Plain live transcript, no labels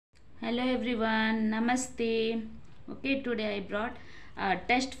Hello everyone, Namaste. Okay, today I brought a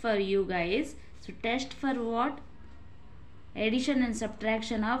test for you guys. So test for what? Addition and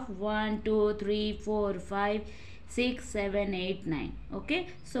subtraction of 1, 2, 3, 4, 5, 6, 7, 8, 9. Okay,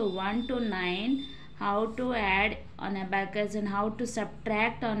 so 1 to 9, how to add on Abacus and how to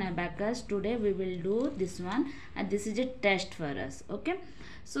subtract on Abacus. Today we will do this one, and this is a test for us. Okay,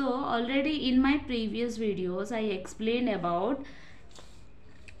 so already in my previous videos I explained about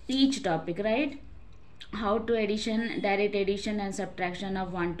each topic, right? How to direct addition and subtraction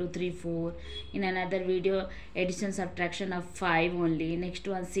of 1, 2, 3, 4. In another video, addition subtraction of 5 only. Next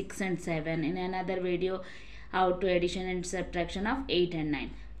one, 6 and 7. In another video, how to addition and subtraction of 8 and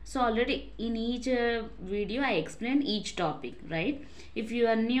 9. So already in each video I explained each topic, right? If you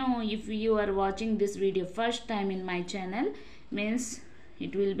are new, if you are watching this video first time in my channel, means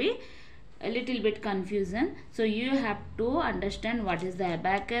it will be a little bit confusion. So you have to understand what is the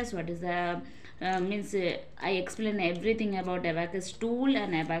Abacus, what is the I explain everything about Abacus tool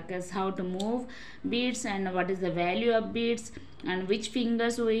and Abacus, how to move beads and what is the value of beads and which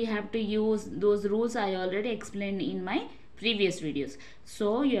fingers we have to use. Those rules I already explained in my previous videos.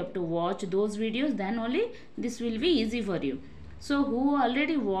 So you have to watch those videos, then only this will be easy for you. So who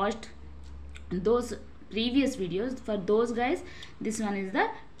already watched those previous videos, for those guys this one is the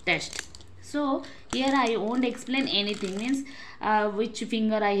test. So here I won't explain anything, means which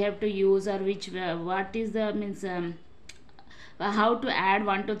finger I have to use or which what is the how to add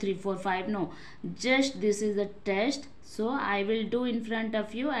 1, 2, 3, 4, 5. No, just this is the test. So I will do in front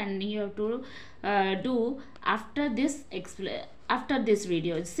of you and you have to do after this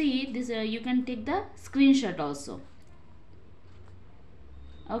video. See this, you can take the screenshot also.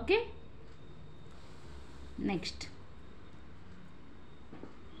 Okay, next.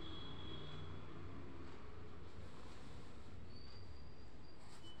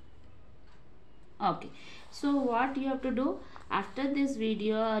 Okay, so what you have to do after this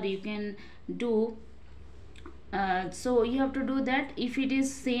video, or you can do so you have to do that. If it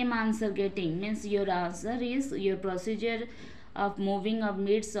is same answer getting, means your answer is, your procedure of moving of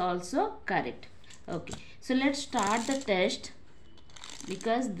beads also correct. Okay, so let's start the test,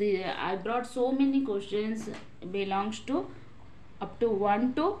 because I brought so many questions belongs to up to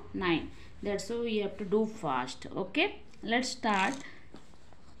 1 to 9. That's why we have to do fast. Okay, let's start.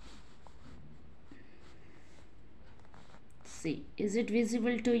 See, is it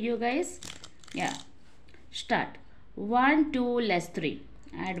visible to you guys? Yeah, start. 1, 2 less 3,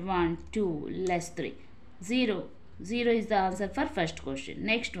 add 1, 2 less 3, 0. 0 is the answer for first question.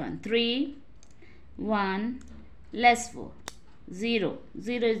 Next one, 3, 1 less 4, 0.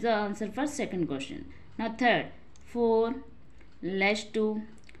 0 is the answer for second question. Now third, 4 less 2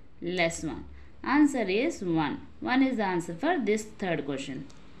 less 1, answer is 1. 1 is the answer for this third question.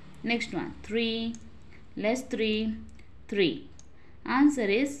 Next one, 3 less 3, 3. Answer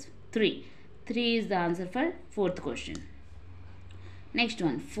is 3. 3 is the answer for fourth question. Next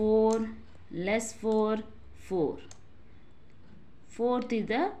one, 4 less 4, 4. Fourth is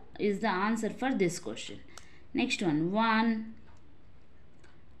the answer for this question. Next one, 1,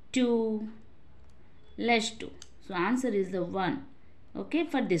 2 less 2. So answer is the 1. Okay,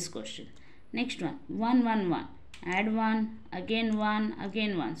 for this question. Next one, 1, 1, 1. Add 1, again 1,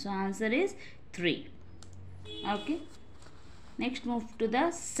 again 1. So answer is 3. Okay. Next, move to the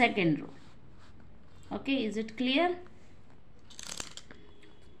second row. Okay, is it clear?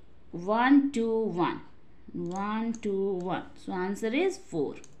 1, 2, 1. 1, 2, 1. So answer is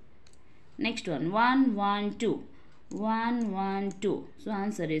 4. Next one, 1, 1, 2. 1, 1, 2. So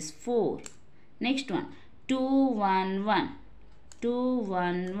answer is 4. Next one, 2, 1, 1. 2,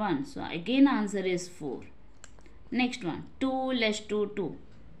 1, 1. So again answer is 4. Next one, 2 less 2, 2.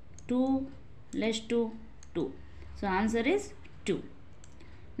 2 less 2, 2. So answer is 2.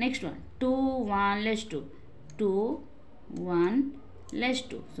 Next one, 2, 1 less 2. 2, 1 less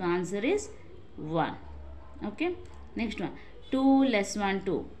 2. So answer is 1. Okay. Next one, 2 less 1,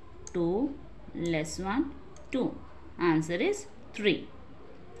 2. 2 less 1, 2. Answer is 3.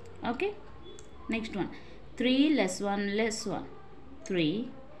 Okay. Next one, 3 less 1 less 1. 3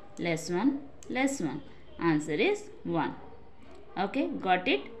 less 1 less 1. Answer is 1. Okay, got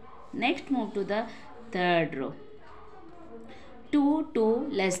it? Next, move to the third row. 2, 2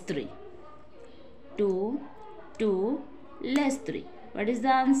 less 3. 2, 2 less 3. What is the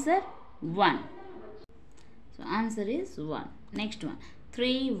answer? 1. So answer is 1. Next one,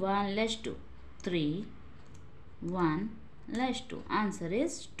 3, 1 less 2. 3, 1 less 2. Answer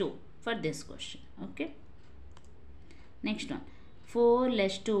is 2 for this question. Okay. Next one, 4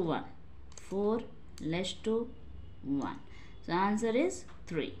 less 2, 1. 4 less 2, 1. So answer is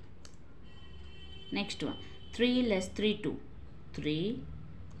 3. Next one, 3 less 3, 2. 3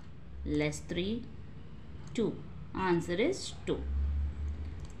 less 3, 2. Answer is 2.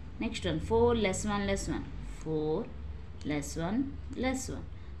 Next one, 4 less 1, less 1. 4 less 1, less 1.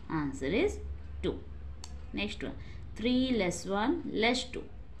 Answer is 2. Next one, 3 less 1, less 2.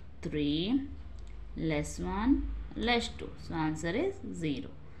 3 less 1, less 2. So answer is 0.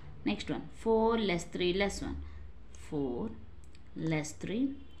 Next one, 4 less 3, less 1. 4 less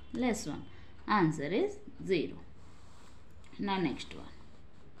 3, less 1. Answer is 0. Now next one.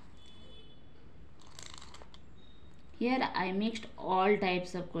 Here I mixed all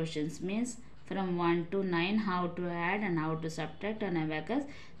types of questions, means from 1 to 9 how to add and how to subtract on Abacus.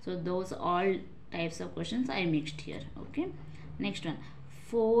 So those all types of questions I mixed here. Okay. Next one,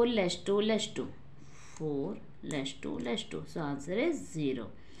 4 less 2, less 2. 4 less 2, less 2. So answer is 0.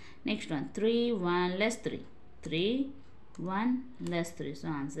 Next one, 3 1 less 3. 3 1 less 3. So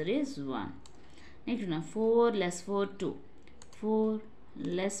answer is 1. Next one, 4 less 4, 2. 4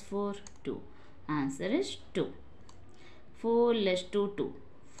 less 4, 2. Answer is 2. 4 less 2, 2.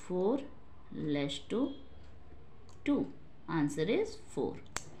 4 less 2, 2. Answer is 4.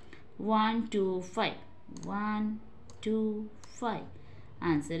 1 2 5. 1 2 5.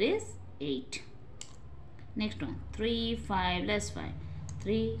 Answer is 8. Next one, 3 5 less 5.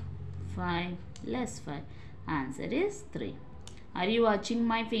 3 5 less 5. Answer is 3. Are you watching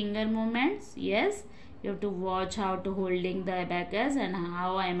my finger movements? Yes. You have to watch how to holding the abacus and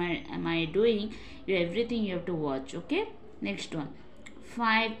how am I doing. Everything you have to watch. Okay. Next one,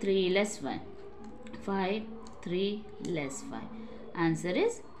 5 3 less 5. 5 3 less 5. Answer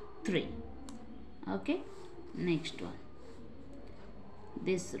is 3. Okay. Next one,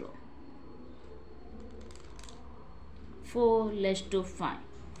 this row, 4 less 2 5.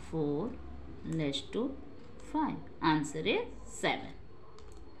 4 less 2 5. Answer is 7.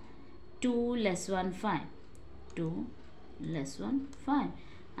 2 less 1 5. 2 less 1 5.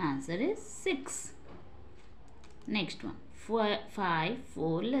 Answer is 6. Next one, 5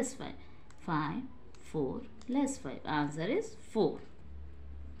 4 less 5. 5 4 less 5. Answer is 4.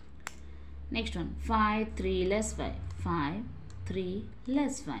 Next one, 5 3 less 5. 5 3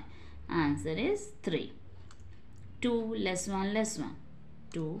 less 5. Answer is 3. 2 less 1 less 1.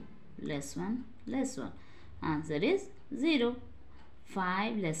 2 less 1 less 1. Answer is 0.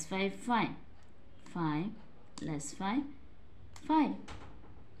 5 less 5 5. 5 less 5 5.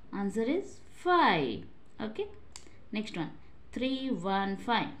 Answer is 5. Okay. Next one, 3 1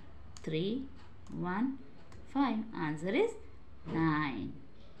 5. 3 1 5. Answer is 9.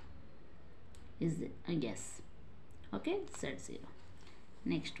 Is a guess. Okay. Set 0.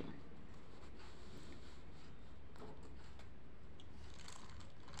 Next one,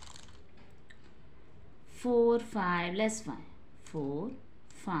 4 5 less 5. 4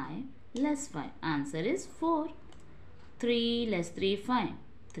 5 less 5. Answer is 4. 3 less 3 5.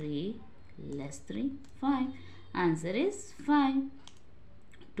 3 less 3 5. Answer is 5.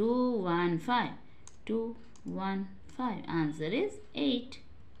 2 1 5. 2 1 5. Answer is 8.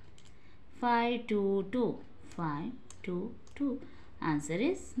 5 2 2. 5 2 2. Answer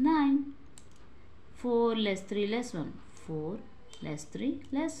is 9. 4 less 3 less 1. 4 less 3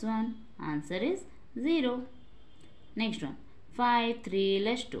 less 1. Answer is 0. Next one, 5 3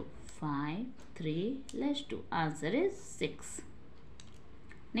 less 2. 5 3 less 2. Answer is 6.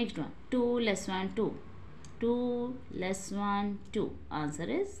 Next one, 2 less 1 2. 2 less 1 2. Answer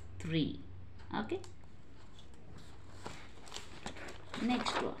is 3. Okay.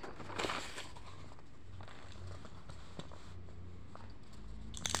 Next one,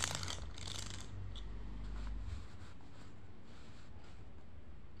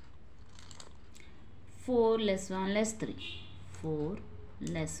 4 less 1 less 3. 4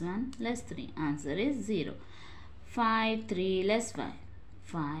 less 1 less 3. Answer is 0. 5 3 less 5.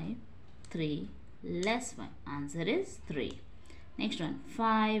 5 3 less 5. Answer is 3. Next one,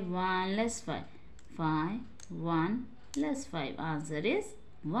 5 1 less 5. 5 1 less 5. Answer is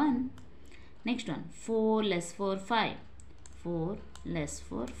 1. Next one, 4 less 4 5. 4 less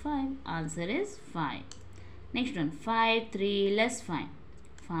 4 5. Answer is 5. Next one, 5 3 less 5.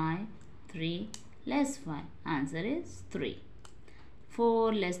 5 3 less 5. Answer is 3.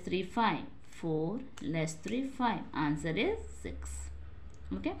 4 less 3 5. 4 less 3 5. Answer is 6.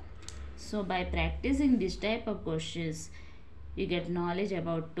 Okay. So by practicing this type of questions, you get knowledge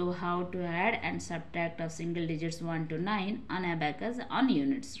about how to add and subtract of single digits 1 to 9 on Abacus on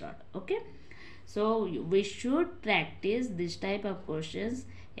units rod. Okay. So we should practice this type of questions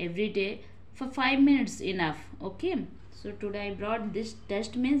every day for 5 minutes enough. Okay. So today I brought this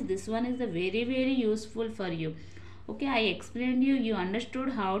test, means this one is the very useful for you. Okay, I explained you, you understood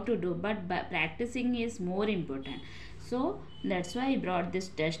how to do, but practicing is more important. So that's why I brought this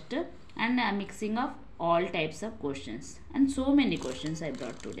test and a mixing of all types of questions, and so many questions I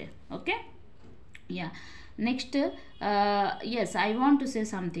brought today. Okay. Yeah. Next, yes, I want to say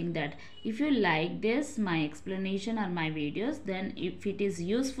something, that if you like this my explanation or my videos, then if it is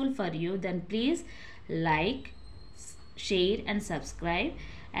useful for you, then please like, share and subscribe,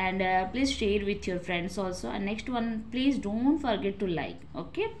 and please share with your friends also. And next one, please don't forget to like.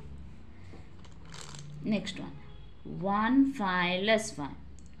 Okay. Next one, 1 5 less 5,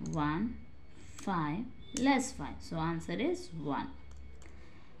 1 5 less 5, so answer is 1.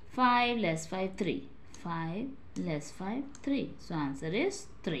 5 less 5 3, 5 less 5 3, so answer is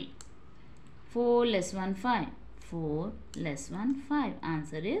 3. 4 less 1 5, 4 less 1 5,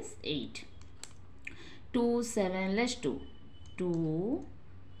 answer is 8. 2 7 less 2, 2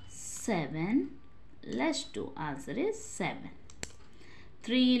 7 less 2, answer is 7.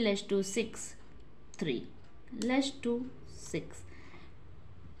 3 less 2 6, 3 less 2 6,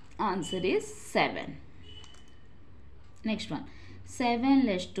 answer is 7. Next one, 7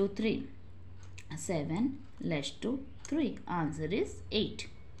 less 2 3, 7 less 2 3, answer is 8.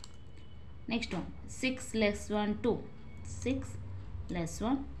 Next one, 6 less 1 2, 6 less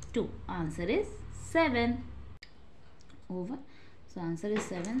 1 2, answer is 7. Over. So answer is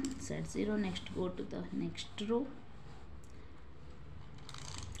 7. Set 0. Next, go to the next row.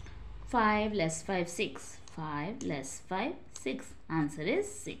 5 less 5 6, 5 less 5 6, answer is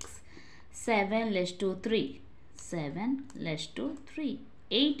 6. 7 less 2 3, 7 less 2 3,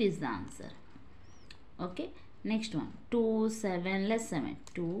 8 is the answer. Okay. Next one, 2 7 less 7,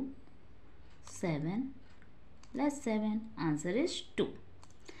 2 7 less 7, answer is 2.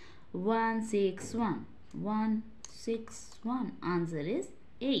 1 6 1, 1 6 1, answer is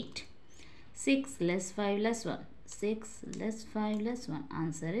 8. 6 less 5 less 1, 6 less 5 less 1,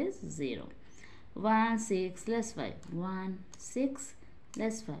 answer is 0. 1 6 less 5, 1 6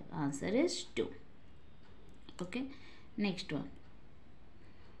 less 5, answer is 2. Okay. Next one,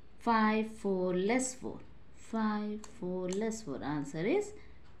 5 4 less 4, 5 4 less 4, answer is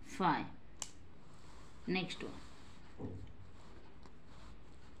 5. Next one,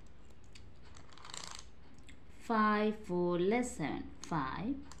 5 4 less 7,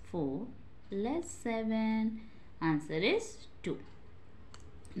 5 4 less 7, answer is 2.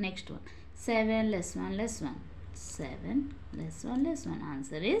 Next one, 7 less 1 less 1, 7 less 1 less 1,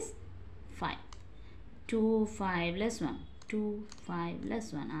 answer is 5. 2 5 less 1, 2 5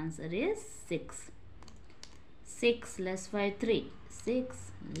 less 1, answer is 6. 6 less 5 3,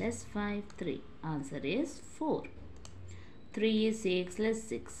 6 less 5 3, answer is 4. 3 6 less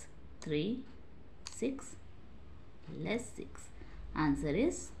 6, 3 6 less 6, answer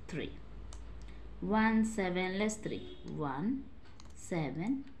is 3. 1 7 less 3, 1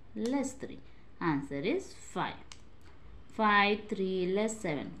 7 less 3, answer is 5. 5 3 less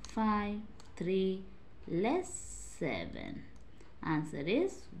 7, 5 3 less 7, answer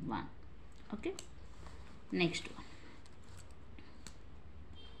is 1. Okay. Next one,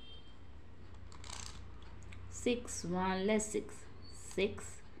 6 1 less 6, 6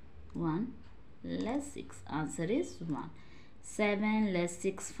 1 less 6, answer is 1. 7 less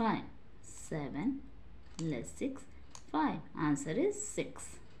 6 5, 7 less 6 5, answer is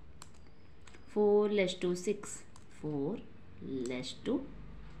 6. 4 less 2 6, 4 less 2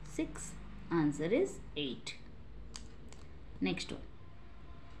 6, answer is 8. Next one,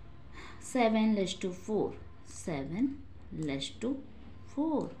 7 less 2 4, 7 less 2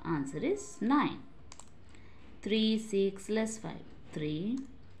 4, answer is 9. 3 6 less 5, 3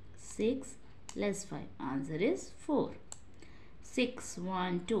 6 less 5, answer is 4. 6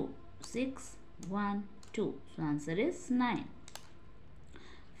 1 2, 6 1 2, so answer is 9.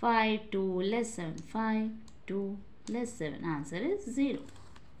 5 2 less 7, 5 2 less 7, answer is 0.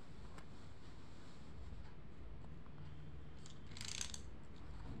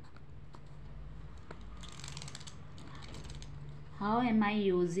 How am I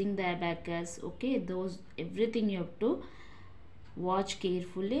using the abacus? Okay, those everything you have to watch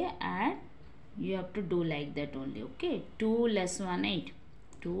carefully and you have to do like that only. Okay, 2 less 1 8,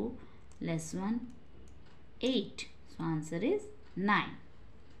 2 less 1 8, so answer is 9.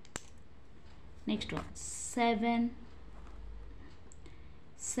 Next one, 7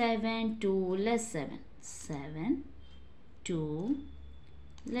 7 2 less 7, 7 2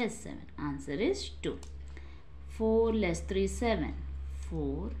 less 7, answer is 2. 4 less 3 7,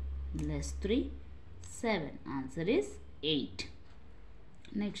 4 less 3 7, answer is 8.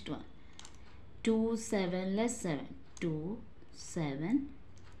 Next one, 2 7 less 7, 2 7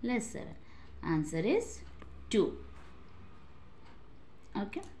 less 7, answer is 2.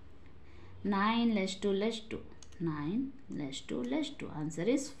 Okay. 9 less 2 less 2. 9 less 2 less 2. Answer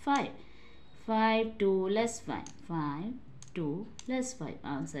is 5. 5 2 less 5. 5 2 less 5.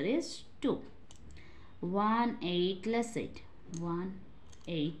 Answer is 2. 1 8 less 8. 1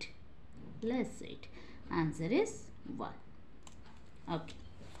 8 less 8. Answer is 1. Okay.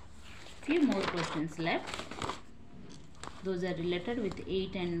 Few more questions left. Those are related with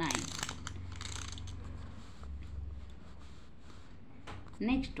 8 and 9.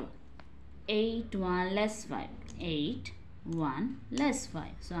 Next one. 8 1 less 5. 8 1 less 5.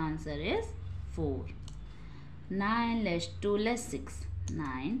 So answer is 4. 9 less 2 less 6.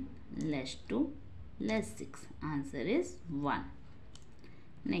 9 less 2 less 6. Answer is 1.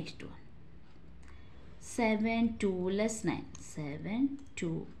 Next one. 7 2 less 9. 7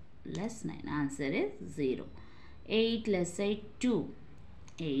 2 less 9. Answer is 0. 8 less 8 2.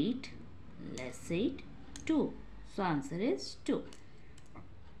 8 less 8 2. So answer is 2.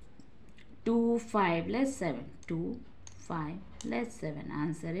 2 5 less 7. 2 5 less 7.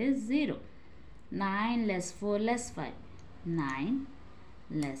 Answer is 0. 9 less 4 less 5. 9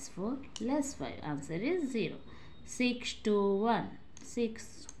 less 4 less 5. Answer is 0. 6 2 1.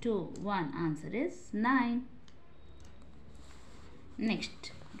 6 2 1. Answer is 9.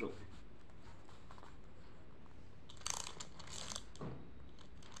 Next row.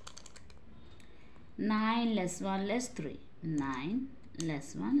 9 less 1 less 3. 9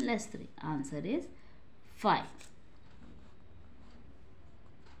 less 1 less 3. Answer is 5.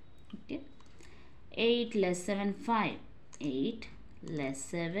 Okay. 8 less 7 5. 8 less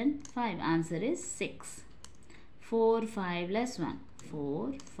 7 5. Answer is 6. 4 5 less 1.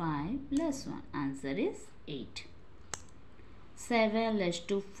 4 5 less 1. Answer is 8. 7 less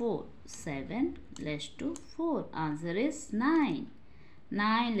 2 4. 7 less 2 4. Answer is 9.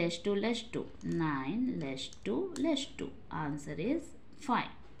 9 less 2 less 2. 9 less 2 less 2. Answer is 5.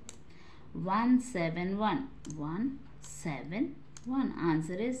 1 7 1. 1 7 1.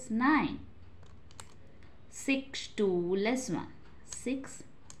 Answer is 9. 6 2 less 1. 6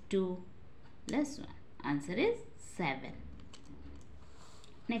 2 less 1. Answer is 7.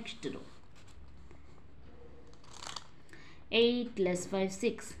 Next row. 8 less 5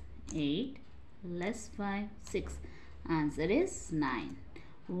 6. 8 less 5 6. Answer is 9.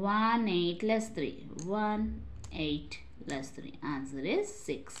 1 8 less 3. 1 8 less 3. Answer is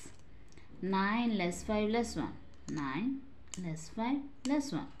 6. 9 less 5 less 1. 9 less 5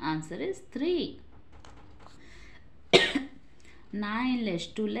 less 1. Answer is 3. 9 less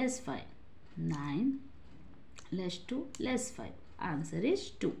 2 less 5. 9 less 2 less 5. Answer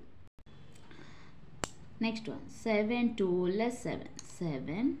is 2. Next one. 7 2 less 7.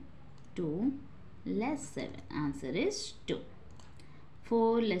 7 2 less 7. Answer is 2.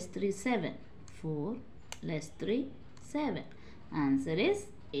 4 less 3 7. 4 less 3 7. Answer is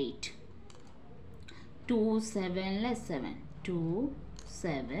 8. 2 7 less 7. 2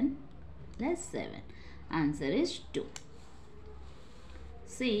 7 less 7. Answer is 2.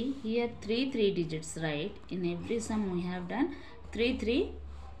 See here 3 digits, right? In every sum we have done 3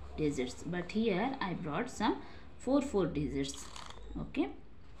 digits, but here I brought some 4 digits. Okay.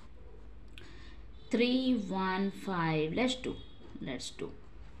 3 1 5 less 2. Let's do.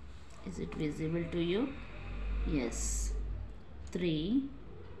 Is it visible to you? Yes. 3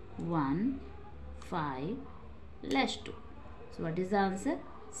 1 5 less 2. So what is the answer?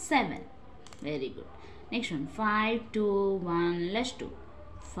 7. Very good. Next one. 5 2 1 less 2.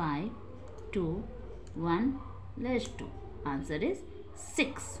 5 2 1 less 2. Answer is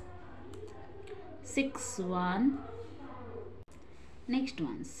 6. 6 1. Next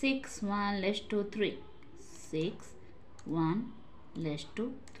one. 6 1 less 2 3. 6 1 less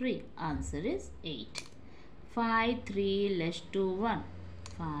 2 3. Answer is 8. 5 3 less 2 1.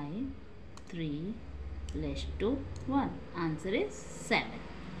 5 3 less 2 1. Answer is 7.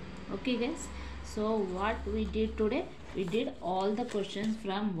 Okay guys. So what we did today? We did all the questions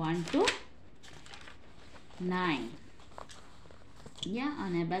from 1 to 9. Yeah,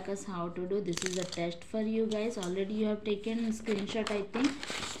 on Abacus how to do. This is a test for you guys. Already you have taken screenshot, I think.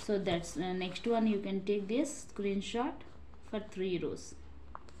 So that's next one. You can take this screenshot for 3 rows.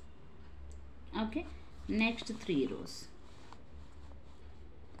 Okay. Next 3 rows.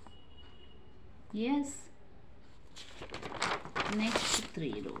 Yes. Next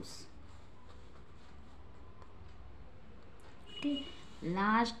 3 rows. Okay.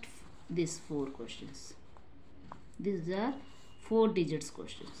 Last these 4 questions. These are 4 digits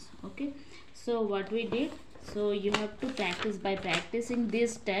questions. Okay. So what we did, so you have to practice. By practicing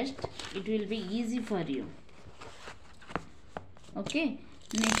this test, it will be easy for you. Okay.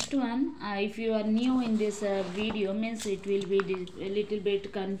 Next one, if you are new in this video, means it will be a little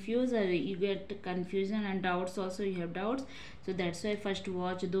bit confused, or you get confusion and doubts also, you have doubts. So that's why first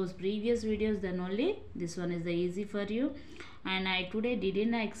watch those previous videos, then only this one is the easy for you. And I today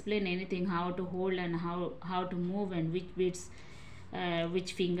didn't explain anything, how to hold and how to move and which bits,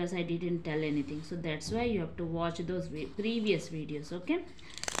 which fingers, I didn't tell anything. So that's why you have to watch those previous videos. Okay,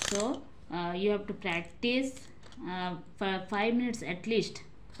 so you have to practice for 5 minutes at least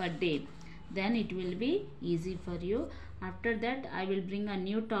per day, then it will be easy for you. After that I will bring a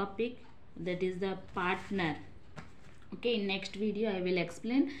new topic, that is the partner. Okay, in next video I will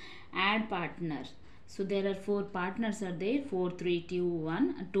explain add partner. So there are 4 partners are there, 4 3 2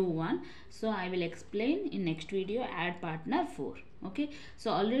 1 2 1. So I will explain in next video add partner 4. Okay, so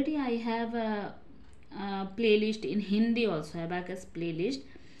already I have a playlist in Hindi also, Abacus playlist.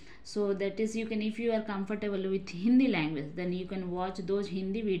 So that is, you can, if you are comfortable with Hindi language, then you can watch those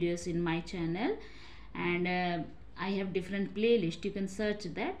Hindi videos in my channel. And I have different playlist, you can search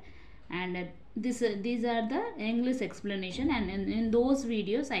that. And these are the English explanation, and in those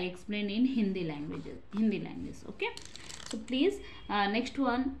videos I explain in Hindi language. Okay, so please, next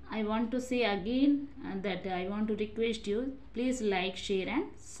one I want to say again, that I want to request you, please like, share and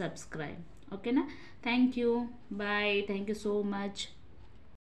subscribe. Okay na, thank you, bye, thank you so much.